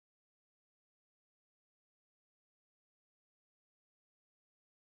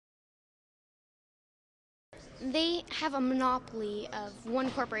They have a monopoly of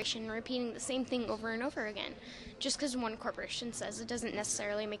one corporation repeating the same thing over and over again. Just because one corporation says it doesn't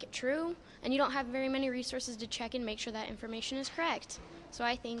necessarily make it true, and you don't have very many resources to check and make sure that information is correct. So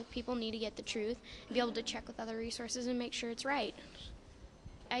I think people need to get the truth and be able to check with other resources and make sure it's right.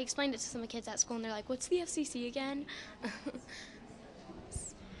 I explained it to some of the kids at school, and they're like, "What's the FCC again?"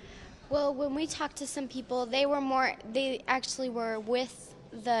 Well, when we talked to some people, they actually were with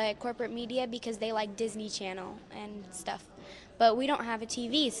the corporate media because they like Disney Channel and stuff. But we don't have a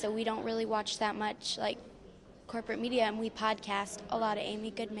TV, so we don't really watch that much like corporate media, and we podcast a lot of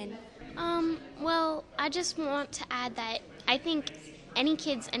Amy Goodman. Well, I just want to add that I think any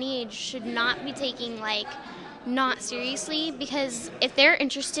kids any age should not be taking not seriously, because if they're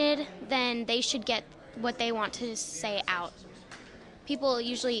interested, then they should get what they want to say out. People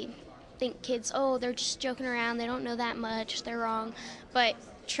usually think kids, oh, they're just joking around, they don't know that much, they're wrong. But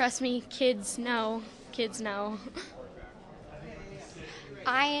trust me, kids know.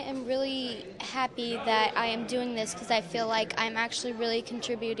 I am really happy that I am doing this because I feel like I'm actually really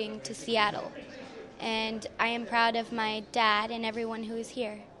contributing to Seattle. And I am proud of my dad and everyone who is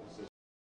here.